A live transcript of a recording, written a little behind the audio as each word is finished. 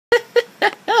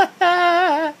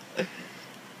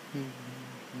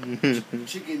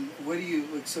Chicken, what do you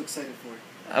look so excited for?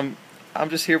 I'm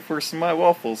just here for some of my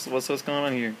waffles. What's going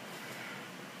on here?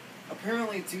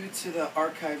 Apparently, due to the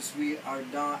archives, we are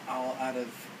not all out of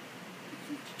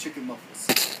chicken muffles.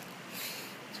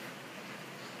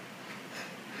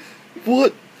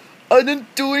 What? I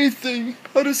didn't do anything.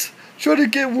 I just tried to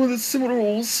get one of the cinnamon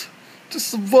rolls to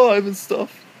survive and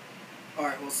stuff.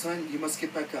 Alright, well, son, you must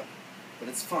get back up. But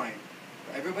it's fine.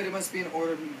 Everybody must be in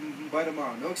order by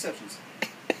tomorrow. No exceptions.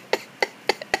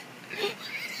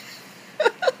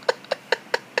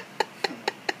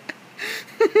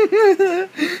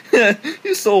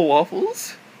 You stole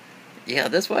waffles? Yeah,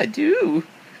 that's what I do.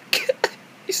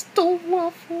 You stole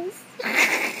waffles.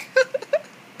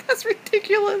 That's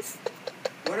ridiculous.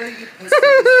 What are you pissed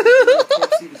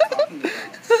even talking about?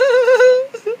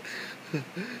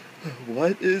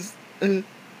 What is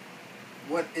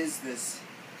this?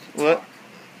 What? Talk?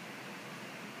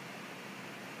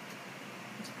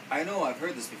 I know, I've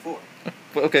heard this before.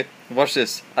 Okay, watch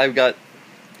this. I'm gonna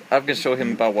show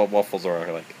him about what waffles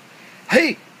are like.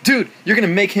 Hey, dude, you're gonna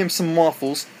make him some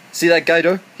waffles. See that guy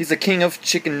though? He's the king of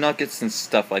chicken nuggets and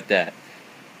stuff like that.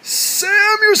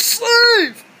 Sam, your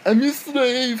slave! I'm your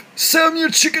slave. Sam, your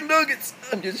chicken nuggets.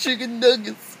 I'm your chicken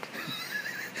nuggets.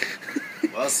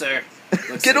 Well, sir.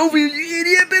 Get over here, you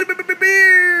idiot!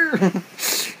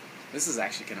 This is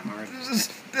actually kind of hard.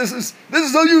 This is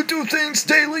how you do things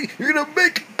daily. You're gonna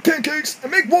make pancakes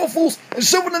and make waffles and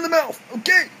shove it in the mouth.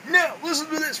 Okay, now listen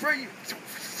to this right here.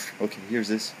 Okay, here's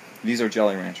this. These are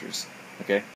Jolly Ranchers. Okay.